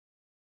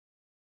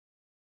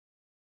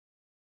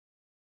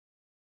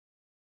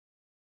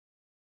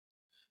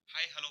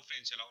Hi hello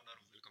friends, ఎలా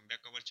ఉన్నారు? Welcome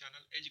back our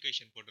channel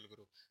education portal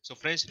Guru. So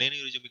friends, నేను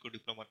ఈరోజు మీకు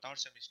diploma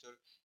third semester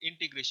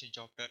integration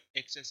chapter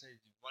exercise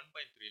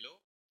 1.3లో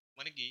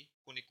మనకి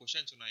కొన్ని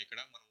క్వశ్చన్స్ ఉన్నాయి ఇక్కడ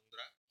మన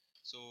ముందర.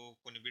 సో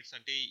కొన్ని బిట్స్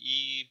అంటే ఈ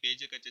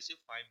పేజీకి వచ్చేసి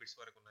 5 బిట్స్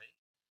వరకు ఉన్నాయి.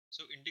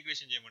 సో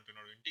ఇంటిగ్రేషన్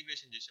చేయమంటున్నాడు.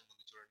 ఇంటిగ్రేషన్ చేసే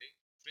ముందు చూడండి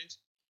ఫ్రెండ్స్,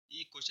 ఈ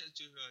క్వశ్చన్స్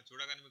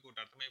చూడగానే మీకు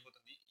ఒకటి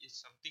అర్థమైపోతుంది. ఈ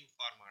సంథింగ్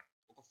ఫార్మాట్,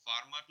 ఒక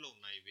ఫార్మాట్ లో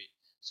ఉన్నాయి ఇవి.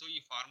 సో ఈ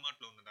ఫార్మాట్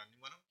లో ఉన్న దాన్ని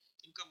మనం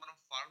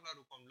ఫార్ములా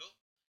రూపంలో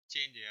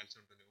చేంజ్ చేయాల్సి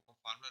ఉంటుంది. ఒక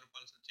ఫార్ములా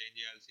రూపంలో చేంజ్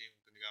చేయాల్సి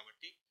ఉంటుంది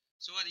కాబట్టి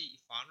సో అది ఈ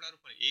ఫార్ములా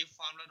రూపంలో ఏ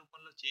ఫార్ములా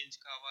రూపంలో చేంజ్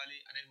కావాలి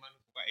అనేది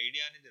మనకు ఒక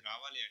ఐడియా అనేది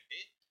రావాలి అంటే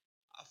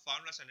ఆ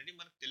ఫార్ములాస్ అనేది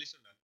మనకు తెలిసి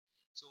ఉండాలి.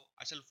 సో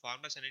అసలు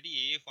ఫార్ములాస్ అనేది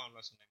ఏ ఏ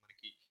ఫార్ములాస్ ఉన్నాయి,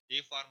 మనకి ఏ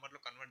ఫార్మాట్ లో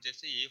కన్వర్ట్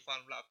చేస్తే ఏ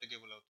ఫార్ములా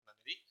అప్లికేబుల్ అవుతుంది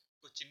అనేది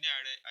ఒక చిన్న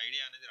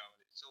ఐడియా అనేది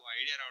రావాలి. సో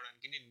ఐడియా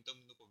రావడానికి నేను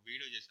ఇంతకుముందు ఒక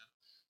వీడియో చేశాను.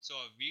 సో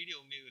ఆ వీడియో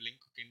మీకు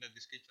లింక్ కింద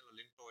డిస్క్రిప్షన్ లో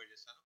లింక్ ప్రొవైడ్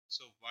చేస్తాను.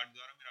 సో వాటి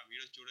ద్వారా మీరు ఆ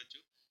వీడియో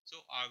చూడొచ్చు. సో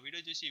ఆ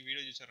వీడియో చూసి ఈ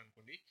వీడియో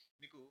చూసారనుకోండి,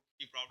 మీకు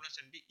ఈ ప్రాబ్లమ్స్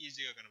అన్ని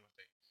ఈజీగా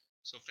కనబడతాయి.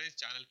 సో ఫ్రెండ్స్,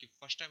 ఛానల్కి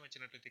ఫస్ట్ టైం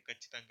వచ్చినట్లయితే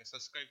ఖచ్చితంగా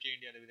సబ్స్క్రైబ్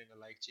చేయండి, అదేవిధంగా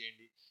లైక్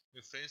చేయండి, మీ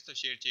ఫ్రెండ్స్తో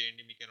షేర్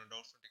చేయండి. మీకు ఏమైనా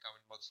డౌట్స్ ఉంటే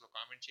కామెంట్ బాక్స్లో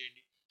కామెంట్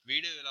చేయండి.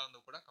 వీడియో ఎలా ఉందో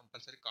కూడా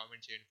కంపల్సరీ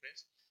కామెంట్ చేయండి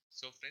ఫ్రెండ్స్.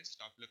 సో ఫ్రెండ్స్,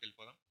 టాపిక్లోకి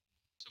వెళ్ళిపోదాం.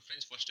 So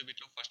friends, first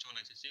బిట్లో first one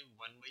వచ్చేసి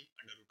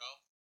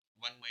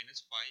 1/√1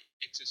 - 5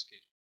 x².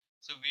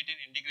 సో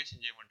వీటిని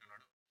ఇంటిగ్రేషన్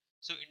చేయమంటున్నాడు.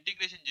 సో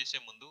ఇంటిగ్రేషన్ చేసే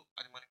ముందు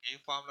అది మనకి ఏ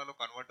ఫార్ములాలో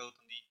కన్వర్ట్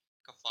అవుతుంది,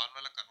 ఇంకా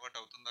ఫార్ములా కన్వర్ట్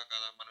అవుతుందా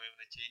కదా, మనం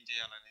ఏమైనా చేంజ్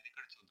చేయాలనేది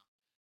ఇక్కడ చూద్దాం.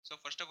 సో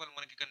ఫస్ట్ ఆఫ్ ఆల్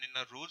మనకి ఇక్కడ నిన్న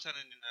రూల్స్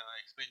అనేది నిన్న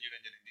ఎక్స్ప్లెయిన్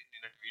చేయడం జరిగింది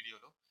నిన్నటి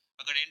వీడియోలో.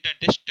 అక్కడ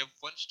ఏంటంటే స్టెప్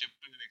 1 స్టెప్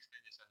 2 నేను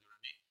ఎక్స్ప్లెయిన్ చేశాను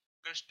చూడండి.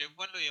 ఇక్కడ స్టెప్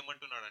 1 లో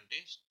ఏమంటున్నాడంటే,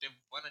 స్టెప్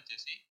 1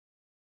 వచ్చేసి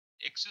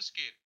ఎక్స్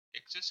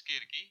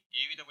స్క్వేర్ కి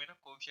ఏ విధమైన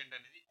కోఎఫిషియంట్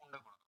అనేది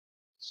ఉండకూడదు.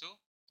 So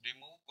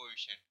remove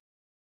coefficient.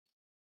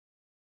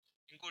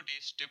 ఇంకోటి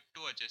స్టెప్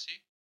 2 వచ్చేసి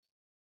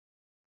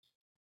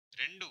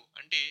రెండు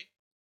అంటే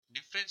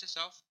డిఫరెన్సెస్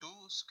ఆఫ్ టూ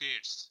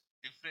స్క్వేర్స్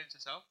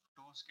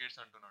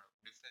అంటున్నాడు.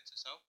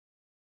 Differences of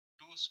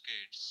two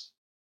squares.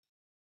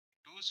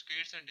 Two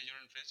squares అంటే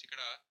చూడండి ఫ్రెండ్స్,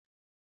 ఇక్కడ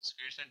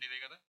స్క్వేర్స్ అంటే ఇదే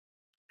కదా,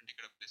 అంటే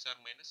ఇక్కడ plus are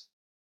minus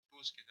two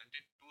squares అంటే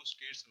టూ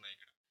స్క్వేర్స్ ఉన్నాయి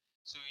ఇక్కడ.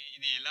 సో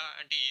ఇది ఎలా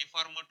అంటే ఏ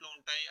ఫార్మాట్ లో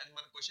ఉంటాయి అది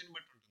మన క్వశ్చన్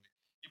బట్టి ఉంటుంది.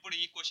 ఇప్పుడు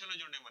ఈ క్వశ్చన్ లో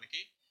చూడండి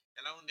మనకి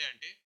ఎలా ఉంది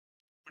అంటే,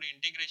 ఇప్పుడు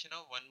integration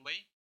of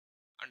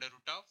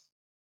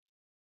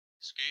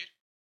 1/√స్క్వేర్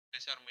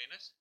plus are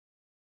minus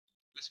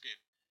plus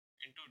square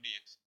into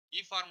dx ఈ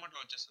ఫార్మాట్ లో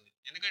వచ్చేస్తుంది.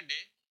 ఎందుకంటే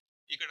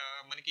ఇక్కడ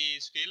మనకి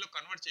స్క్వేర్ లో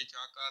కన్వర్ట్ చేయొచ్చు,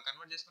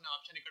 కన్వర్ట్ చేసుకునే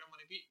ఆప్షన్ ఇక్కడ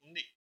మనకి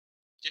ఉంది.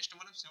 జస్ట్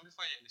మనం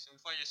సింప్లిఫై చేయాలి,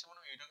 సింప్లిఫై చేస్తే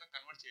మనం ఈ విధంగా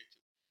కన్వర్ట్ చేయొచ్చు.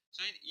 సో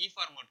ఇది ఈ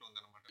ఫార్మాట్ లో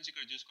ఉందన్నమాట.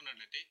 ఇక్కడ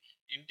చూసుకున్నట్లయితే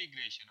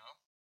ఇంటిగ్రేషన్ ఆఫ్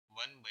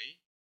 1/√,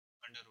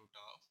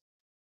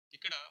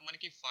 ఇక్కడ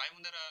మనకి 5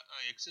 ముందర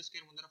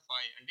x² ముందర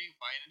 5 అంటే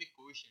 5 అనేది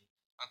కోఎఫిషియంట్.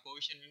 ఆ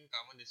కోఎఫిషియంట్ నేను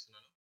కామన్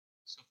తీస్తున్నాను.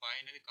 సో 5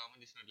 అనేది కామన్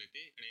తీసినట్లయితే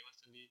ఇక్కడ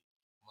ఏమొస్తుంది,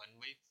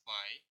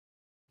 1/5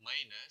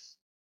 minus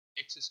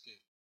x².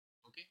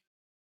 Okay,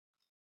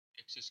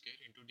 x²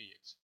 into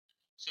dx.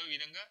 So ఈ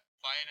విధంగా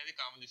 5 అనేది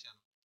కామన్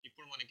తీసాను.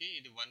 ఇప్పుడు మనకి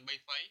ఇది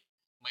 1/5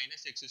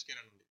 మైనస్ x²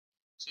 అని ఉంది.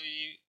 సో ఈ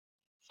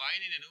 5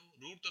 ని నేను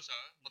రూట్ తో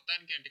సహా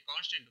మొత్తానికి అంటే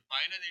కాన్స్టెంట్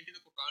 5 అనేది ఏంటిది,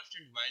 ఒక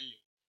కాన్స్టెంట్ వాల్యూ.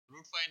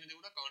 √5 అనేది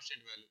కూడా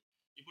కాన్స్టెంట్ వాల్యూ.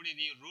 ఇప్పుడు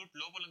ఇది రూట్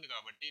లోపల ఉంది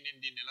కాబట్టి నేను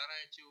దీన్ని ఎలా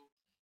రాయొచ్చు,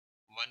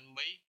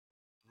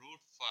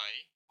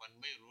 1/√5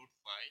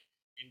 1/√5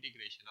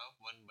 ఇంటిగ్రేషన్ ఆఫ్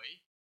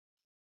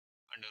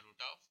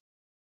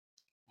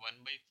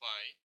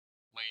 1/√1/5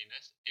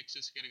 మైనస్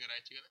x² గా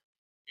రాయొచ్చు కదా,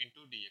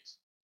 ఇంటూ డిఎక్స్.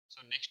 సో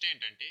నెక్స్ట్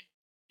ఏంటంటే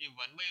ఈ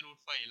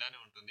 1/√5 ఇలానే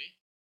ఉంటుంది.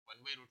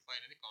 1/√5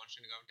 అనేది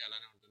కాన్స్టెంట్ కాబట్టి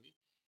అలానే ఉంటుంది.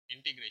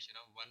 Integration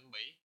of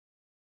 1/√.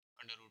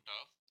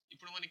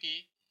 ఇప్పుడు మనకి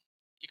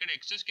ఇక్కడ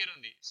x²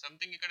 ఉంది,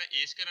 సంథింగ్ ఇక్కడ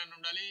a² అని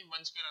ఉండాలి,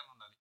 1² అని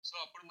ఉండాలి. సో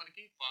అప్పుడు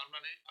మనకి ఫార్ములా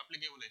అనేది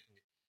అప్లికేబుల్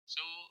అవుతుంది.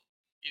 సో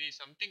ఇది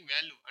సంథింగ్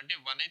వాల్యూ అంటే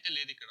 1 అయితే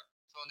లేదు ఇక్కడ.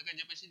 సో అందుకని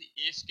చెప్పేసి ఇది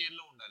a²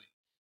 లో ఉండాలి.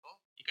 సో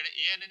ఇక్కడ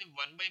a అనేది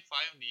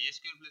 1/5 ఉంది,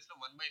 a² ప్లేస్ లో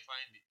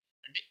 1/5 ఉంది.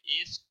 అంటే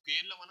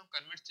a² లో మనం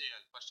కన్వర్ట్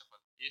చేయాలి. First of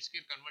all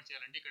a² convert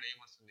చేయాలంటే ఇక్కడ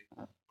ఏమొస్తుంది,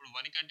 ఇప్పుడు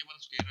 1 కంటే మనం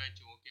స్క్వేర్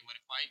రాయొచ్చు. ఓకే, మరి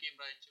 5 కి ఏం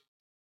రాయొచ్చు,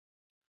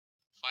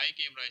 5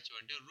 కి ఏం రాయొచ్చు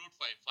అంటే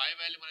 √5. 5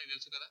 వాల్యూ మనకు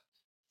తెలుసు కదా,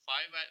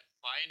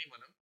 5 ని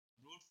మనం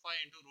 √5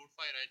 ఇంటూ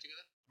 √5 రాయొచ్చు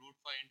కదా,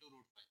 √5 ఇంటూ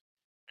 √5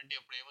 అంటే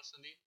అప్పుడు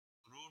ఏమొస్తుంది,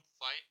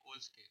 √5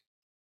 హోల్ స్క్వేర్.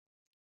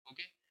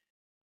 ఓకే,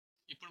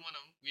 ఇప్పుడు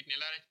మనం వీటిని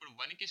ఎలా రాయొచ్చు, ఇప్పుడు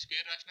 1 కి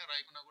స్క్వేర్ రాసినా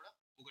రాయకున్నా కూడా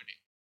ఒకటే.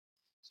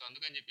 సో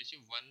అందుకని చెప్పేసి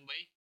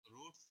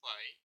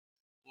 1/√5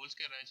 హోల్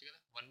స్క్వేర్ రాయొచ్చు కదా,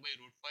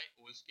 1/√5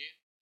 whole square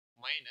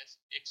minus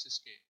x²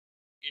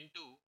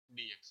 into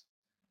dx.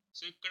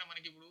 So ఇక్కడ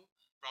మనకి ఇప్పుడు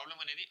ప్రాబ్లం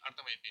అనేది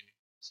అర్థమైపోయింది.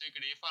 సో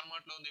ఇక్కడ ఏ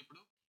ఫార్మాట్ లో ఉంది,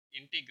 ఇప్పుడు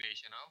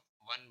integration of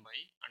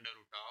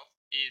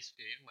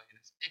 1/√a²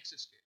 minus x²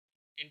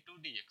 into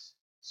dx.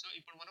 So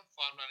ఇప్పుడు మనం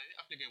ఫార్ములా అనేది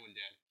అప్లికేబుల్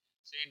చేయాలి.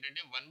 సో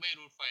ఏంటంటే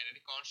 1/√5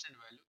 అనేది constant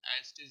value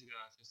as it is గా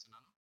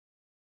రాసేస్తున్నాను,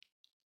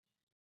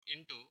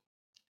 ఇంటూ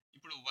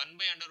ఇప్పుడు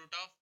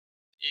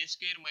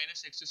 1/√a²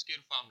 మైనస్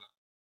x² ఫార్ములా.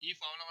 ఈ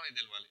ఫార్ములా మనకి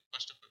తెలవాలి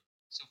first of all.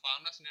 So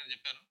formulas నేను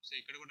చెప్పాను. సో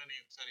ఇక్కడ కూడా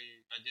నేను ఒకసారి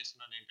టచ్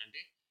చేస్తున్నాను.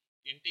 ఏంటంటే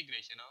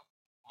integration of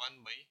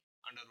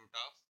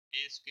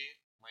 1/√a²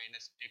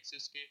 minus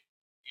x²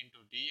 into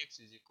dx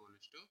is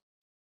equals to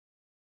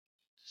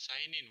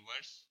sine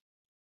inverse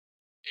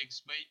x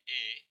by A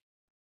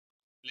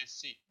plus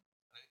C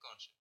అనేది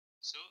కాన్స్టెంట్.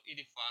 సో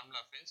ఇది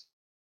ఫార్ములా ఫ్రెండ్స్.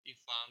 ఈ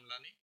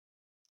ఫార్ములాని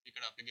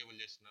ఇక్కడ అప్లికేబుల్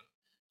చేస్తున్నాను.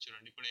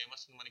 చూడండి ఇప్పుడు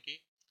ఏమొస్తుంది మనకి,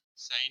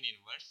 సైన్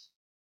ఇన్వర్స్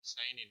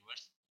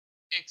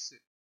ఎక్స్.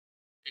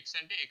 ఎక్స్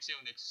అంటే ఎక్సే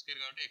ఉంది, ఎక్స్ స్క్వేర్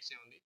కాబట్టి ఎక్సే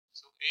ఉంది.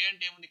 సో ఏ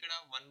అంటే ఏముంది ఇక్కడ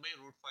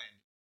 1/√5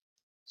 అండి.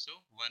 సో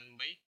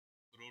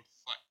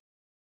 1/√5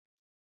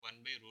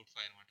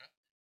 1/√5 అనమాట.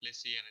 ప్లస్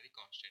సి అనేది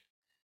కాన్స్టెంట్.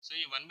 సో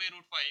ఈ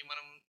 1/√5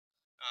 మనం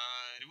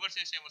రివర్స్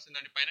చేస్తే ఏమొస్తుంది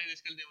అంటే పైన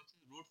తీసుకెళ్తే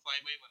ఏమొస్తుంది,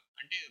 √5/1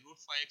 అంటే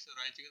 √5x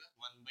రాయొచ్చు కదా.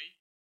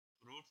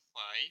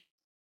 1/√5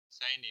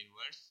 సైన్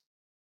ఇన్వర్స్,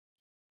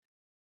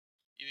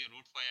 ఇది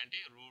 √5 అంటే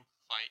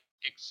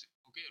 √5x.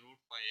 Okay,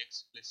 √5x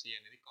plus C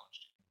అనేది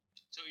కాన్స్టెంట్.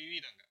 సో ఈ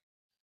విధంగా.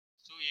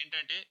 సో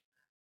ఏంటంటే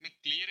మీకు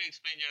క్లియర్గా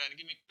ఎక్స్ప్లెయిన్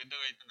చేయడానికి మీకు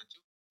పెద్దగా అవుతుండొచ్చు.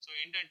 సో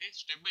ఏంటంటే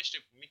స్టెప్ బై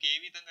స్టెప్ మీకు ఏ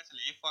విధంగా అసలు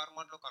ఏ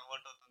ఫార్మాట్లో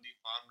కన్వర్ట్ అవుతుంది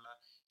ఫార్ములా,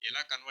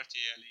 ఎలా కన్వర్ట్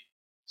చేయాలి,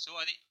 సో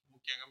అది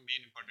ముఖ్యంగా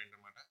మెయిన్ ఇంపార్టెంట్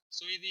అనమాట.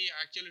 సో ఇది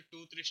యాక్చువల్లీ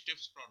 2-3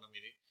 స్టెప్స్ ప్రాబ్లం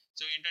ఇది.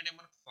 సో ఏంటంటే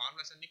మనకు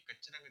ఫార్ములాస్ అన్ని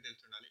ఖచ్చితంగా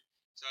తెలిసి ఉండాలి.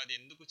 సో అది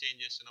ఎందుకు చేంజ్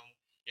చేస్తున్నాం,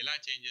 ఎలా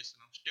చేంజ్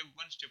చేస్తున్నాం, స్టెప్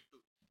 1 స్టెప్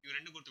 2 ఇవి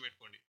రెండు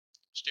గుర్తుపెట్టుకోండి.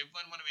 స్టెప్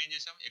 1 మనం ఏం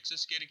చేసాం, ఎక్స్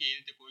స్క్వేర్కి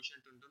ఏదైతే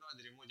కోఎఫిషియంట్ ఉంటుందో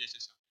అది రిమూవ్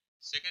చేసేసాం.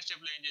 సెకండ్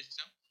స్టెప్లో ఏం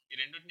చేసేసాం, ఈ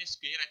రెండింటిని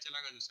స్క్వేర్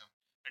వచ్చేలాగా చూసాం.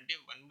 అంటే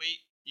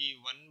ఈ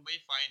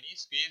 1/5ని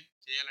స్క్వేర్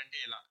చేయాలంటే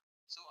ఎలా,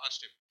 సో ఆ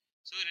స్టెప్.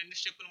 సో ఈ రెండు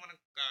స్టెప్పులు మనం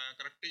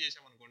కరెక్ట్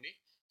చేసాం అనుకోండి.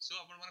 సో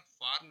అప్పుడు మనకు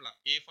ఫార్ములా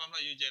ఏ ఫార్ములా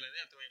యూజ్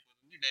చేయాలనేది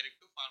అర్థమైపోతుంది.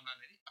 డైరెక్ట్ ఫార్ములా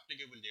అనేది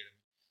అప్లికేబుల్ చేయడం.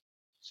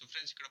 సో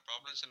ఫ్రెండ్స్ ఇక్కడ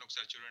ప్రాబ్లమ్స్ అన్ని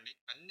ఒకసారి చూడండి,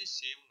 అన్ని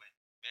సేమ్ ఉన్నాయి,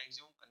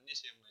 మాక్సిమం అన్ని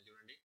సేమ్ ఉన్నాయి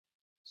చూడండి.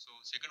 సో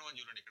సెకండ్ వన్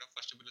చూడండి, ఇక్కడ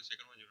ఫస్ట్ బిట్లో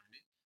సెకండ్ వన్ చూడండి,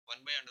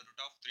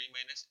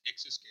 1/√3 - x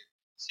స్క్వేర్.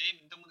 సేమ్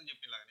ఇంతకుముందు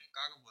చెప్పినలాగానే,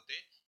 కాకపోతే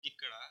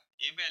ఇక్కడ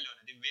ఏ వాల్యూ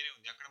అనేది వేరే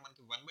ఉంది. అక్కడ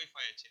మనకి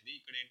 1/5 వచ్చింది,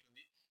 ఇక్కడ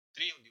ఏంటుంది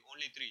 3 ఉంది,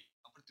 ఓన్లీ 3.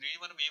 అప్పుడు 3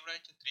 మనం ఏం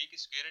రాయొచ్చు, 3కి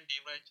స్క్వేర్ అంటే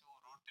ఏం రాయొచ్చు,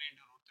 √3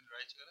 × √3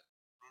 రాయొచ్చు కదా.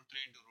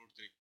 √3 ×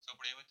 √3. సో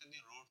అప్పుడు ఏమవుతుంది,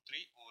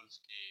 √3 హోల్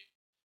స్క్వేర్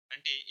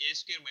అంటే a²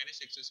 -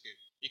 x².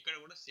 ఇక్కడ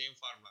కూడా సేమ్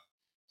ఫార్ములా.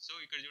 సో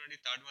ఇక్కడ చూడండి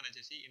థర్డ్ వన్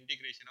వచ్చేసి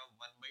ఇంటిగ్రేషన్ ఆఫ్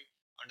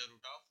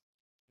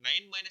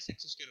 1/√9 -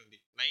 x² ఉంది.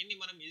 9 ని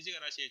మనం ఈజీగా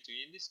రాసేయచ్చు,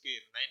 ఏంది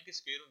స్క్వేర్, 9 కి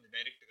స్క్వేర్ ఉంది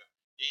డైరెక్ట్ గా,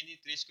 ఏంది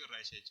 3²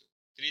 రాసేయచ్చు.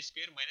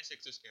 3² -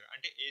 x²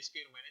 అంటే a²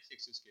 -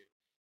 x².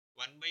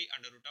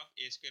 1/√a²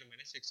 - x²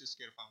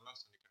 formula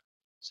వస్తుంది ఇక్కడ.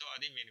 సో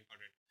అది మెయిన్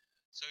ఇంపార్టెంట్.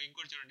 సో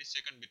ఇంకోటి చూడండి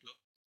సెకండ్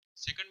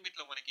బిట్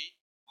లో మనకి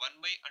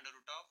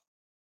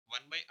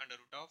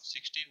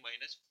 1/√16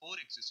 -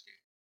 4x².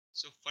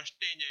 సో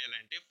ఫస్ట్ ఏం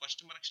చేయాలంటే,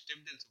 ఫస్ట్ మనకు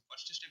స్టెప్ తెలుసు.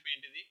 ఫస్ట్ స్టెప్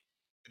ఏంటిది,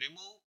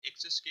 remove x²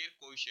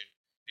 coefficient.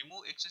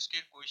 Remove x²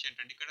 coefficient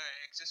అంటే ఇక్కడ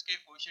x²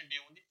 కోఎఫిషియంట్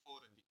ఏముంది,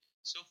 4 ఉంది.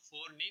 సో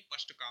 4 ని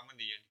ఫస్ట్ కామన్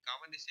తీయండి.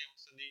 కామన్ తీస్తే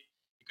ఏమొస్తుంది,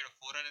 ఇక్కడ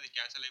 4 అనేది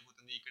క్యాన్సిల్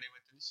అయిపోతుంది, ఇక్కడ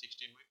ఏమవుతుంది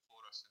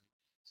 16/4 వస్తుంది.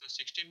 సో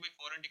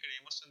 16/4 అంటే ఇక్కడ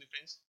ఏమొస్తుంది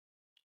ఫ్రెండ్స్,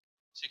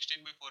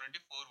 16/4 అంటే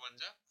 4 1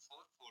 జా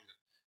 4 4 జా,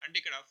 అంటే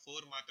ఇక్కడ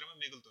 4 మాత్రమే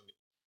మిగులుతుంది.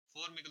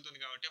 4 మిగులుతుంది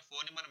కాబట్టి ఆ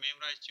 4 ని మనం ఏం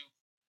రాయొచ్చు,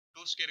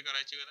 2² గా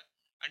రాయొచ్చు కదా.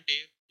 అంటే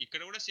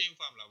ఇక్కడ కూడా same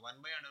formula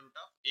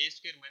 1/√a² -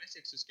 x²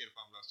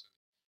 formula వస్తుంది.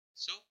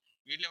 సో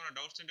వీటిలో ఏమైనా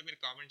డౌట్స్ ఉంటే మీరు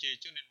కామెంట్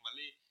చేయొచ్చు, నేను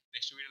మళ్ళీ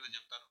నెక్స్ట్ వీడియోలో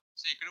చెప్తాను.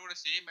 సో ఇక్కడ కూడా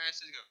సేమ్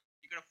యాసిడ్ గా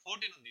ఇక్కడ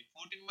 14 ఉంది,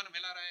 14 మనం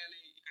ఎలా రాయాలి,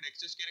 ఇక్కడ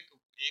x²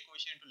 ఏ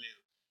కోఎఫిషియంట్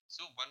లేదు.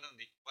 సో 1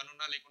 ఉంది, 1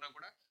 ఉన్నా లేకున్నా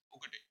కూడా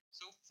ఒకటే.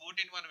 సో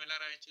 14 మనం ఎలా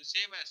రాయొచ్చు,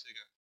 సేమ్ యాసిడ్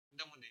గా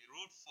ఇంతకుముందు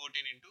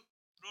 √14 ×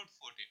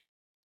 √14.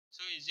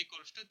 సో ఈజ్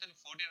ఈక్వల్స్ టు దాన్ని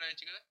 14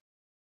 రాయొచ్చు కదా.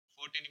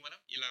 14 ని మనం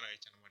ఇలా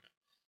రాయొచ్చు అనమాట.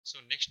 సో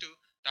నెక్స్ట్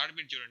థర్డ్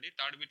బిట్ చూడండి,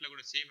 థర్డ్ బిట్ లో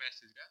కూడా సేమ్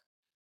యాసిడ్ గా,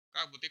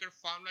 కాకపోతే ఇక్కడ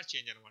ఫార్ములా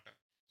చేంజ్ అనమాట.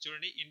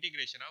 చూడండి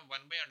ఇంటిగ్రేషన్ ఆఫ్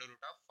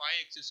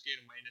 1/√5x² -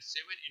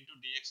 7 ×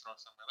 dx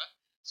రాస్తాం కదా.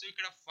 సో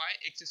ఇక్కడ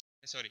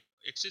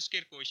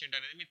 5x² కోఎఫిషియంట్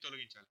అనేది మీరు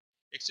తొలగించాలి.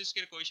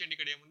 x² కోఎఫిషియంట్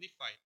ఇక్కడ ఏముంది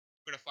 5,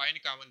 ఇక్కడ 5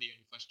 ని కామన్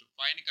తీయండి. ఫస్ట్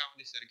 5 ని కామన్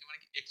తీసేసరికి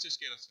మనకి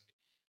x² వస్తుంది.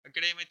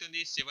 ఇక్కడ ఏమైతుంది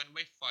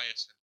 7/5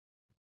 వస్తుంది.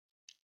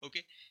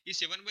 ఓకే, ఈ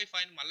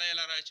 7/5 ని మళ్ళీ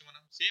ఎలా రాయొచ్చు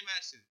మనం, సేమ్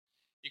యాసిడ్.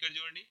 ఇక్కడ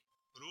చూడండి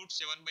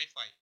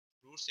 √7/5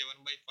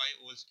 √7/5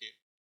 హోల్ స్క్వేర్.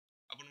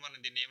 అప్పుడు మనం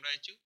దీన్ని ఏం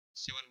రాయొచ్చు,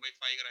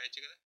 7/5 గా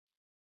రాయొచ్చు కదా.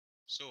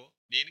 సో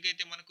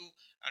దేనికైతే మనకు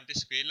అంటే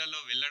స్క్వేర్లలో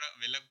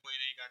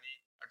వెళ్ళకపోయినాయి కానీ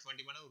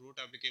అటువంటి మనం రూట్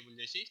అప్లికేబుల్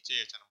చేసి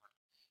చేయొచ్చు అనమాట.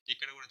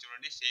 ఇక్కడ కూడా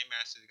చూడండి సేమ్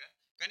యాసిడ్ గా,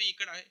 కానీ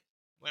ఇక్కడ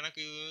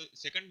మనకు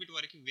సెకండ్ బిట్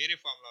వరకు వేరే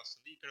ఫార్ములా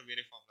వస్తుంది, ఇక్కడ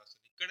వేరే ఫార్ములా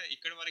వస్తుంది.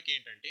 ఇక్కడ వరకు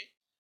ఏంటంటే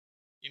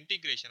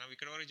ఇంటిగ్రేషన్ ఆఫ్,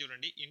 ఇక్కడ వరకు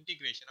చూడండి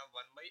ఇంటిగ్రేషన్ ఆఫ్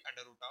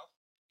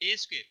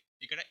 1/√a².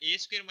 ఇక్కడ a² -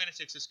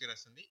 x²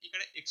 వస్తుంది,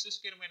 ఇక్కడ x² - a²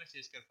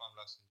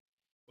 ఫార్ములా వస్తుంది.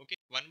 Okay,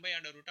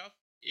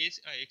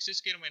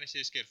 1/√x² -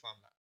 a²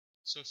 formula.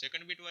 So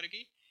second bit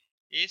వరకు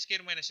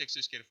a² -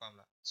 x²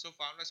 formula. So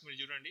formulas మీరు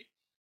చూడండి.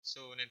 సో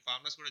నేను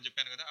ఫార్ములాస్ కూడా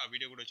చెప్పాను కదా, ఆ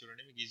వీడియో కూడా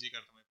చూడండి, మీకు ఈజీగా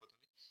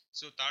అర్థమైపోతుంది.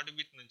 సో థర్డ్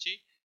బిట్ నుంచి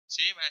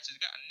సేమ్ యాసిడ్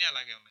గా అన్ని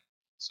అలాగే ఉన్నాయి.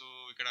 సో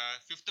ఇక్కడ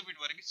ఫిఫ్త్ బిట్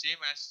వరకు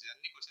సేమ్ యాసిడ్,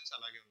 అన్ని క్వశ్చన్స్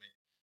అలాగే ఉన్నాయి.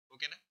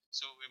 ఓకేనా.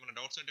 సో ఏమైనా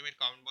డౌట్స్ ఉంటే మీరు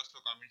కామెంట్ బాక్స్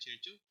లో కామెంట్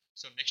చేయొచ్చు.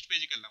 సో నెక్స్ట్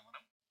పేజ్కి వెళ్దాం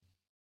మనం.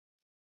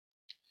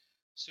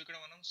 సో ఇక్కడ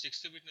మనం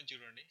సిక్స్త్ బిట్ నుంచి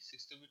చూడండి,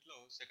 సిక్స్త్ బిట్ లో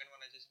సెకండ్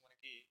వన్ వచ్చేసి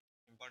మనకి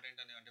ఇంపార్టెంట్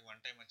అని, అంటే 1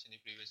 టైం వచ్చింది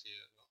ప్రీవియస్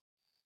ఇయర్ లో.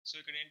 సో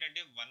ఇక్కడ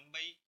ఏంటంటే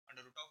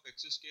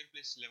 1/√x² +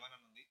 11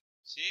 అని ఉంది.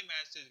 సేమ్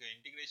యాసిడ్ గా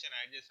ఇంటిగ్రేషన్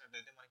యాడ్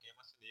చేసినట్లయితే మనకి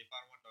ఏమొస్తుంది, ఏ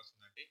ఫార్మాట్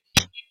వస్తుందంటే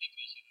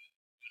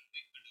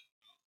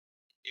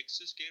x²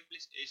 +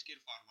 a²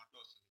 ఫార్మాట్ లో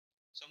వస్తుంది.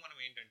 సో మనం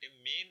ఏంటంటే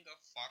మెయిన్గా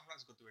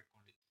ఫార్ములాస్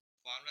గుర్తుపెట్టుకోండి.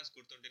 ఫార్ములాస్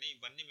గుర్తుంటేనే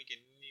ఇవన్నీ మీకు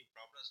ఎన్ని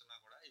ప్రాబ్లమ్స్ ఉన్నా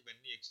కూడా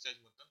ఇవన్నీ ఎక్సర్సైజ్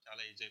మొత్తం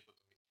చాలా ఈజీ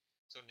అయిపోతుంది.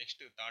 సో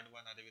నెక్స్ట్ థర్డ్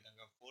వన్,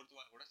 అదేవిధంగా ఫోర్త్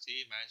వన్ కూడా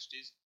సేమ్ యాజ్ ఇట్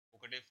ఈస్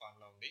ఒకటే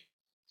ఫార్ములా ఉంది.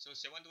 సో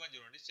సెవెంత్ వన్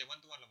చూడండి.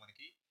 సెవెంత్ వన్లో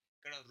మనకి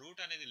ఇక్కడ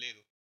రూట్ అనేది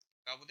లేదు,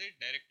 కాకపోతే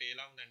డైరెక్ట్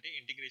ఎలా ఉందంటే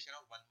integration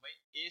of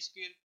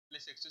 1/a²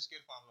 plus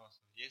x² formula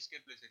వస్తుంది.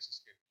 a² plus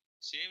x².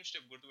 Same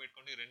step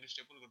గుర్తుపెట్టుకోండి, రెండు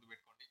స్టెప్పులు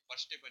గుర్తుపెట్టుకోండి.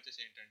 ఫస్ట్ స్టెప్ వచ్చేసి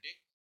ఏంటంటే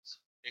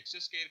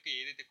x² కి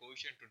ఏదైతే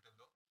కోఎఫిషియంట్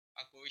ఉంటుందో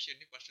ఆ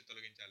కోఎఫిషియంట్ ని ఫస్ట్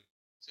తొలగించాలి.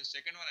 సో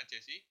సెకండ్ వన్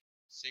వచ్చేసి,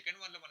 సెకండ్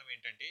వన్ లో మనం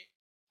ఏంటంటే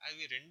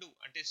అవి రెండు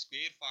అంటే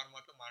స్క్వేర్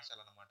ఫార్మాట్ లో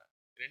మార్చాలన్నమాట.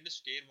 రెండు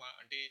స్క్వేర్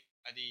అంటే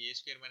అది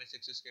a² మైనస్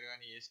x²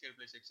 కానీ, a²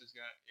 ప్లస్ x²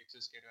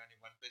 కానీ,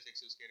 1 ప్లస్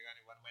x²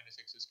 కానీ, 1 మైనస్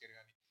x²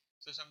 కానీ,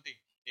 సో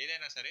సంథింగ్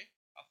ఏదైనా సరే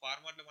ఆ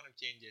ఫార్మాట్ లో మనం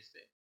చేంజ్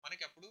చేస్తే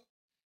మనకి అప్పుడు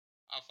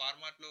ఆ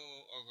ఫార్మాట్ లో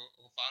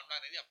ఒక ఫార్ములా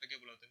అనేది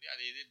అప్లికేబుల్ అవుతుంది.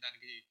 అది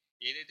దానికి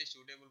ఏదైతే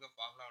సూటబుల్ గా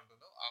ఫార్ములా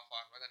ఉంటుందో ఆ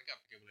ఫార్ములా దానికి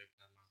అప్లికేబుల్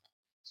అవుతుంది అనమాట.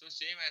 సో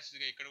సేమ్ యాజ్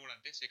గా ఇక్కడ కూడా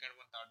అంతే, second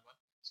one third one.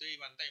 So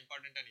ఇవంతా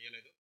ఇంపార్టెంట్ అని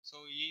ఇవ్వలేదు. సో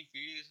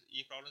ఈ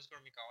ప్రాబ్లమ్స్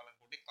కూడా మీకు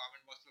కావాలనుకుంటే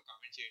కామెంట్ బాక్స్ లో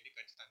కామెంట్ చేయండి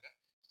ఖచ్చితంగా.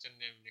 సో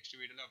నేను నెక్స్ట్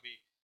వీడియోలో అవి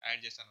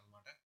యాడ్ చేస్తాను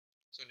అనమాట.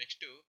 సో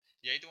నెక్స్ట్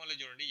ఎయిత్ వన్ లో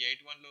చూడండి.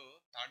 ఎయిత్ వన్ లో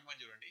థర్డ్ వన్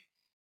చూడండి.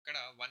 ఇక్కడ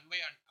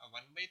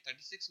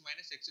 1/36 -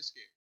 x².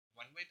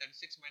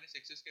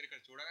 ఇక్కడ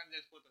చూడగానే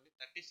తెలిసిపోతుంది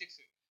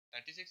 36.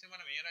 36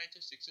 మనం ఏం రాయొచ్చు,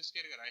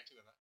 x² గా రాయొచ్చు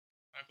కదా.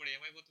 అప్పుడు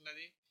ఏమైపోతుంది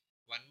అది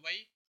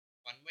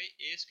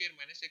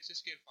 1/a² -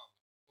 x² form.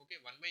 Okay,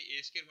 1/a²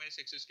 - x²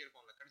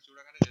 form ఇక్కడ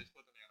చూడగానే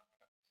తెలిసిపోతుంది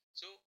అనమాట.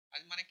 సో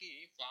అది మనకి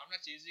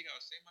ఫార్ములాస్ ఈజీగా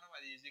వస్తాయి, మనం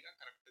అది ఈజీగా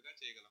కరెక్ట్ గా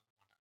చేయగలం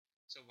అనమాట.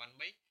 సో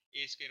 1/a²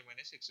 - x²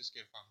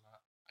 ఫార్ములా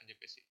అని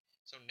చెప్పేసి.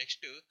 సో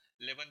నెక్స్ట్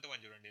 11th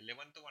వన్ చూడండి.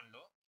 11th వన్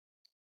లో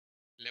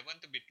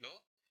 11th బిట్ లో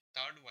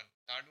థర్డ్ వన్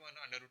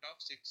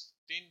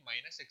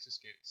 √16 -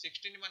 x².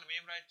 16 ని మనం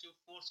ఏం రాయొచ్చు,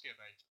 4²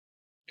 రాయొచ్చు.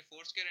 అంటే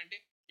 4² అంటే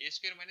a²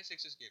 -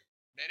 x².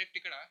 డైరెక్ట్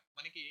ఇక్కడ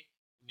మనకి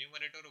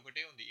న్యూమరేటర్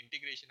ఒకటే ఉంది,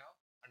 ఇంటిగ్రేషన్ ఆఫ్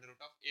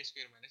 √a² - x².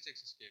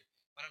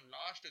 మనం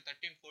లాస్ట్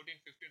 13 14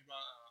 15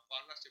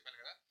 ఫార్ములాస్ చెప్పాను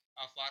కదా,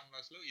 ఆ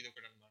ఫార్ములాస్ లో ఇది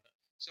ఒకటి అనమాట.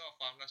 సో ఆ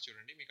ఫార్ములాస్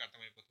చూడండి మీకు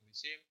అర్థమైపోతుంది.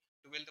 సేమ్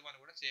 12th వన్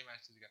కూడా సేమ్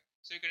యాక్సిస్ గా.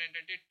 సో ఇక్కడ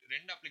ఏంటంటే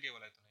రెండు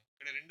అప్లికేబుల్ అవుతున్నాయి,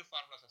 ఇక్కడ రెండు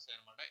ఫార్ములాస్ వస్తాయి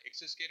అనమాట. x²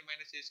 -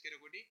 a²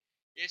 ఒకటి,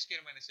 a²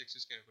 - x²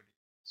 ఒకటి.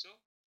 సో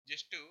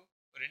జస్ట్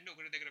రెండు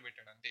ఒకటి దగ్గర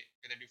పెట్టాడు అంతే,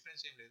 పెద్ద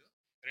డిఫరెన్స్ ఏం లేదు.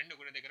 రెండు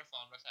ఒకటి దగ్గర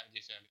ఫార్ములాస్ యాడ్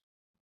చేసేయాలి.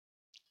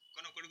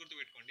 కానీ ఒకటి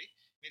గుర్తుపెట్టుకోండి,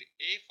 మీరు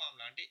ఏ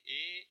ఫార్ములా అంటే ఏ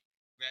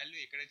వాల్యూ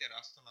ఎక్కడైతే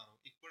రాస్తున్నారో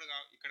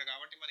ఇక్కడ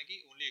కాబట్టి మనకి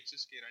ఓన్లీ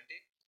x² అంటే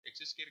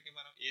x²కి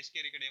మనం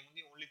a² ఇక్కడ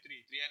ఏముంది ఓన్లీ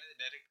 3 అనేది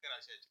డైరెక్ట్ గా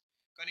రాసేయచ్చు.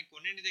 కానీ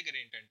కొన్నింటి దగ్గర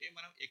ఏంటంటే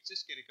మనం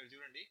x² ఇక్కడ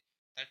చూడండి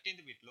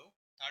 13th బిట్ లో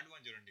థర్డ్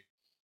వన్ చూడండి.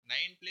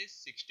 9 +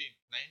 16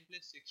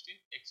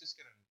 x²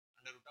 అని ఉంది,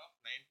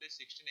 √9 +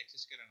 16 x²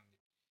 అని ఉంది.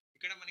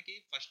 ఇక్కడ మనకి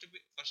ఫస్ట్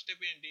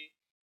స్టెప్ ఏంటి,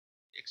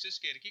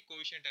 x² కి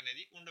కోఎఫిషియంట్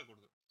అనేది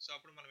ఉండకూడదు. సో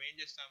అప్పుడు మనం ఏం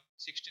చేస్తాం,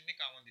 16 ని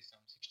కామన్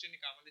తీస్తాం. 16 ని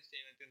కామన్ తీస్తే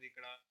ఏమవుతుంది,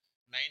 ఇక్కడ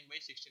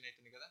 9/16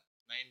 అవుతుంది కదా.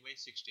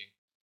 9/16,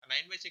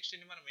 9/16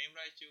 ని మనం ఏం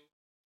రాయొచ్చు,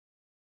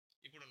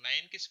 ఇప్పుడు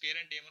 9 కి స్క్వేర్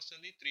అంటే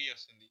ఏమొస్తుంది, 3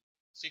 వస్తుంది.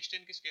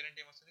 16 కి స్క్వేర్ అంటే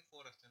ఏమొస్తుంది,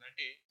 4 వస్తుంది.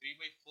 అంటే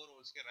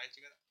 3/4 రాయొచ్చు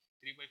కదా.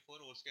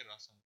 3/4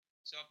 రాస్తాం.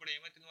 సో అప్పుడు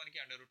ఏమవుతుంది మనకి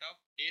a²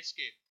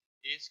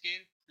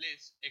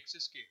 plus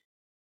x².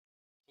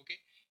 Okay,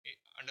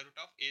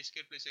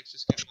 a² plus x²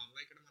 formula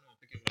ఇక్కడ మనం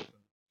అప్లికేబుల్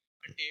అవుతుంది.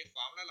 అంటే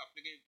ఫార్ములాలు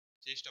అప్లికే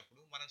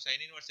చేసేటప్పుడు మనం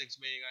sin ఇన్వర్స్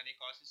x/a కానీ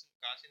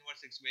కాస్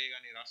ఇన్వర్స్ x/a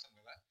కానీ రాస్తాం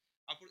కదా.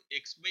 అప్పుడు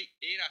x/a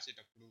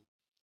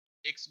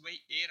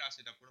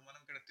రాసేటప్పుడు మనం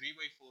ఇక్కడ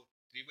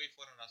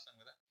 3/4 అని రాస్తాం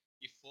కదా.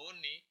 ఈ 4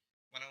 ని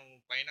మనం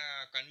పైన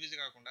కన్ఫ్యూజ్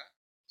కాకుండా,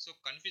 సో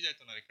కన్ఫ్యూజ్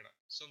అవుతున్నారు ఇక్కడ.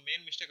 సో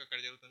మెయిన్ మిస్టేక్ అక్కడ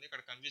జరుగుతుంది,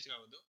 ఇక్కడ కన్ఫ్యూజ్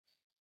కావద్దు.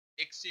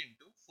 x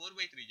ఇంటూ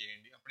 4/3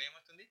 చేయండి, అప్పుడు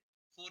ఏమవుతుంది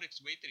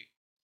 4x/3.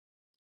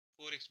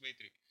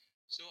 4x/3.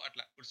 సో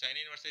అట్లా ఇప్పుడు సైన్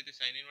ఇన్వర్స్ అయితే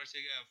sine inverse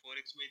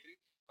 4x/3,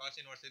 cos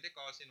inverse అయితే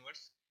కాస్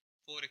ఇన్వర్స్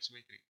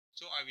 4x/3.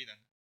 సో ఆ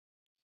విధంగా.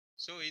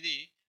 సో ఇది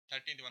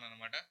 13th వన్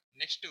అనమాట.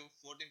 నెక్స్ట్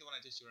 14th వన్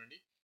వచ్చేసి చూడండి,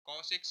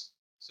 cos X.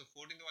 So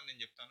 14th one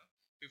నేను చెప్తాను.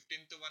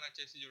 15th వన్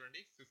వచ్చేసి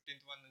చూడండి,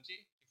 15th వన్ నుంచి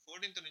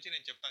 14th నుంచి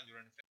నేను చెప్తాను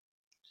చూడండి.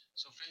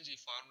 సో ఫ్రెండ్స్, ఈ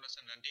ఫార్ములాస్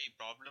అంటే ఈ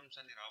ప్రాబ్లమ్స్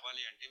అన్ని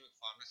రావాలి అంటే మీకు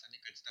ఫార్ములాస్ అన్ని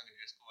ఖచ్చితంగా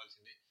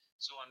నేర్చుకోవాల్సిందే.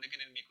 సో అందుకే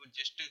నేను మీకు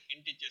జస్ట్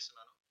హింట్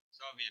ఇచ్చేస్తున్నాను.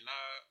 సో అవి ఎలా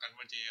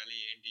కన్వర్ట్ చేయాలి,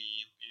 ఏంటి,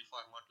 ఏ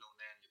ఫార్మాట్ లో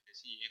ఉన్నాయని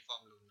చెప్పేసి, ఏ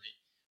ఫామ్ లో ఉన్నాయి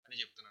అని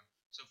చెప్తున్నాను.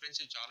 సో ఫ్రెండ్స్,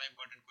 ఇది చాలా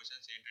ఇంపార్టెంట్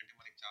క్వశ్చన్స్. ఏంటంటే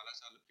మనకి చాలా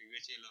సార్లు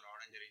ప్రీవియస్ ఇయర్ లో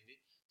రావడం జరిగింది.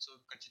 సో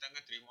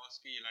ఖచ్చితంగా 3 మార్క్స్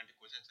కి ఇలాంటి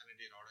క్వశ్చన్స్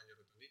అనేవి రావడం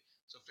జరుగుతుంది.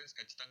 సో ఫ్రెండ్స్,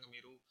 ఖచ్చితంగా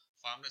మీరు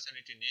ఫార్ములాస్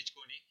అనేవి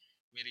నేర్చుకొని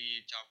మీరు ఈ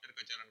చాప్టర్కి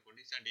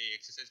వచ్చారనుకోండి, అంటే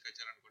ఎక్సర్సైజ్కి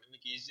వచ్చారనుకోండి,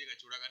 మీకు ఈజీగా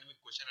చూడగానే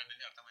మీకు క్వశ్చన్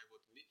అనేది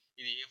అర్థమైపోతుంది,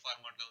 ఇది ఏ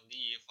ఫార్మాట్ లో ఉంది,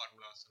 ఏ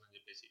ఫార్ములా వస్తుందని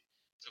చెప్పేసి.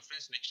 సో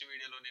ఫ్రెండ్స్, నెక్స్ట్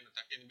వీడియోలో నేను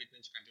 13th బిట్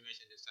నుంచి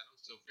కంటిన్యూషన్ చేస్తాను.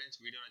 సో ఫ్రెండ్స్,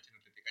 వీడియో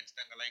నచ్చినట్లయితే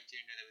ఖచ్చితంగా లైక్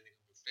చేయండి,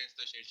 అదేవిధంగా మీ ఫ్రెండ్స్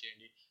తో షేర్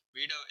చేయండి.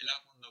 వీడియో ఎలా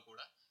ఉందో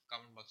కూడా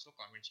కామెంట్ బాక్స్ లో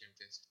కామెంట్ చేయండి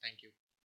ఫ్రెండ్స్. Thank you.